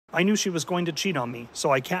I knew she was going to cheat on me,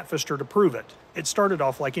 so I catfished her to prove it. It started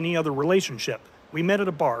off like any other relationship. We met at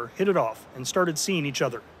a bar, hit it off, and started seeing each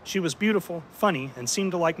other. She was beautiful, funny, and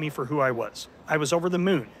seemed to like me for who I was. I was over the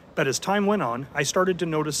moon. But as time went on, I started to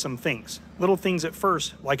notice some things. Little things at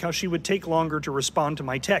first, like how she would take longer to respond to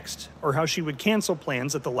my texts, or how she would cancel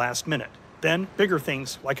plans at the last minute. Then, bigger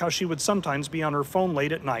things, like how she would sometimes be on her phone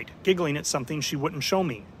late at night, giggling at something she wouldn't show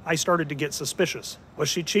me. I started to get suspicious. Was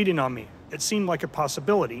she cheating on me? It seemed like a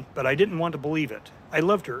possibility, but I didn't want to believe it. I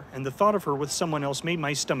loved her, and the thought of her with someone else made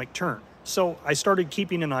my stomach turn. So, I started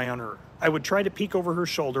keeping an eye on her. I would try to peek over her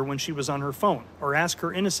shoulder when she was on her phone, or ask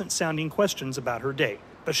her innocent-sounding questions about her day.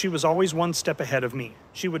 But she was always one step ahead of me.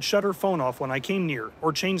 She would shut her phone off when I came near,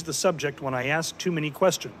 or change the subject when I asked too many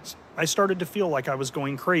questions. I started to feel like I was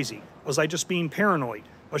going crazy. Was I just being paranoid?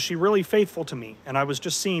 Was she really faithful to me, and I was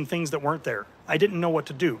just seeing things that weren't there? I didn't know what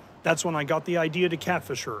to do. That's when I got the idea to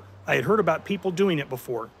catfish her. I had heard about people doing it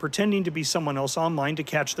before, pretending to be someone else online to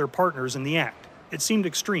catch their partners in the act. It seemed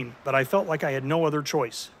extreme, but I felt like I had no other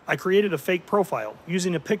choice. I created a fake profile,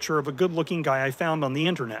 using a picture of a good-looking guy I found on the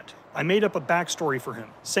internet. I made up a backstory for him,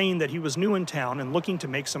 saying that he was new in town and looking to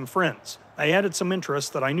make some friends. I added some interests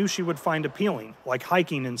that I knew she would find appealing, like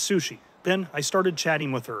hiking and sushi. Then I started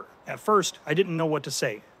chatting with her. At first, I didn't know what to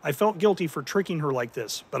say. I felt guilty for tricking her like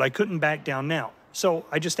this, but I couldn't back down now. So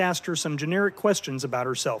I just asked her some generic questions about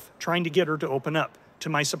herself, trying to get her to open up. To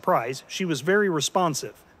my surprise, she was very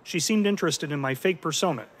responsive. She seemed interested in my fake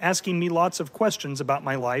persona, asking me lots of questions about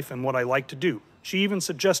my life and what I like to do. She even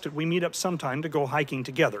suggested we meet up sometime to go hiking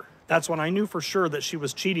together. That's when I knew for sure that she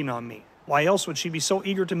was cheating on me. Why else would she be so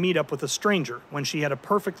eager to meet up with a stranger when she had a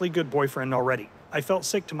perfectly good boyfriend already? I felt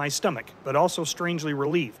sick to my stomach, but also strangely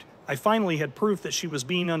relieved. I finally had proof that she was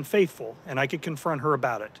being unfaithful, and I could confront her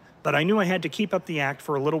about it. But I knew I had to keep up the act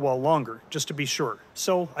for a little while longer, just to be sure.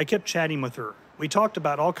 So I kept chatting with her. We talked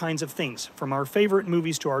about all kinds of things, from our favorite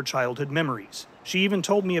movies to our childhood memories. She even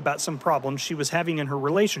told me about some problems she was having in her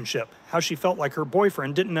relationship, how she felt like her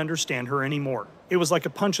boyfriend didn't understand her anymore. It was like a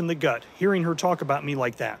punch in the gut, hearing her talk about me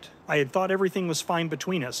like that. I had thought everything was fine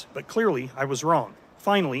between us, but clearly I was wrong.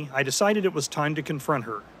 Finally, I decided it was time to confront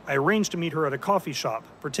her. I arranged to meet her at a coffee shop,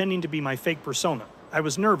 pretending to be my fake persona. I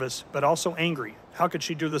was nervous, but also angry. How could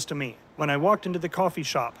she do this to me? When I walked into the coffee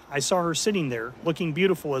shop, I saw her sitting there, looking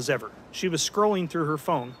beautiful as ever. She was scrolling through her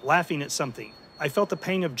phone, laughing at something. I felt the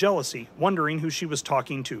pain of jealousy, wondering who she was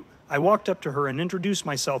talking to. I walked up to her and introduced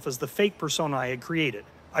myself as the fake persona I had created.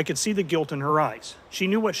 I could see the guilt in her eyes. She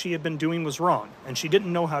knew what she had been doing was wrong, and she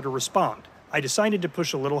didn't know how to respond. I decided to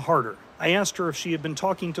push a little harder. I asked her if she had been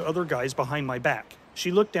talking to other guys behind my back.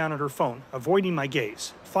 She looked down at her phone, avoiding my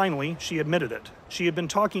gaze. Finally, she admitted it. She had been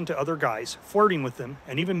talking to other guys, flirting with them,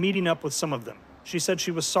 and even meeting up with some of them. She said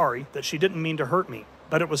she was sorry, that she didn't mean to hurt me.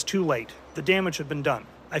 But it was too late. The damage had been done.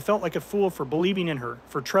 I felt like a fool for believing in her,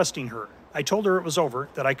 for trusting her. I told her it was over,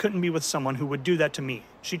 that I couldn't be with someone who would do that to me.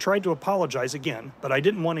 She tried to apologize again, but I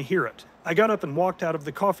didn't want to hear it. I got up and walked out of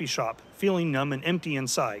the coffee shop, feeling numb and empty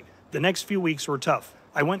inside. The next few weeks were tough.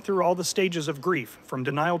 I went through all the stages of grief, from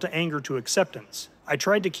denial to anger to acceptance. I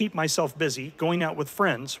tried to keep myself busy, going out with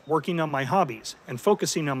friends, working on my hobbies, and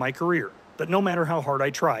focusing on my career. But no matter how hard I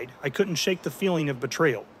tried, I couldn't shake the feeling of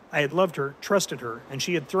betrayal. I had loved her, trusted her, and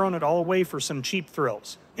she had thrown it all away for some cheap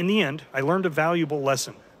thrills. In the end, I learned a valuable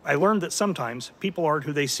lesson. I learned that sometimes people aren't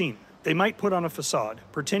who they seem. They might put on a facade,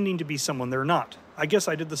 pretending to be someone they're not. I guess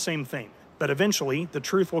I did the same thing. But eventually, the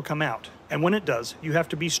truth will come out. And when it does, you have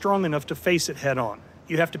to be strong enough to face it head on.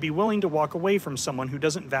 You have to be willing to walk away from someone who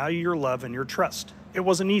doesn't value your love and your trust. It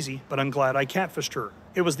wasn't easy, but I'm glad I catfished her.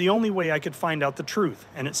 It was the only way I could find out the truth,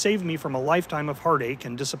 and it saved me from a lifetime of heartache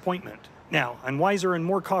and disappointment. Now, I'm wiser and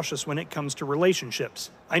more cautious when it comes to relationships.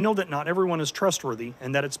 I know that not everyone is trustworthy,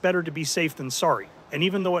 and that it's better to be safe than sorry. And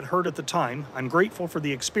even though it hurt at the time, I'm grateful for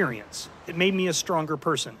the experience. It made me a stronger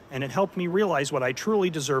person, and it helped me realize what I truly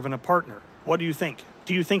deserve in a partner. What do you think?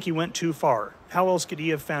 Do you think he went too far? How else could he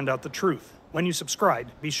have found out the truth? When you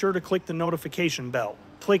subscribe, be sure to click the notification bell.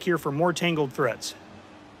 Click here for more Tangled threads.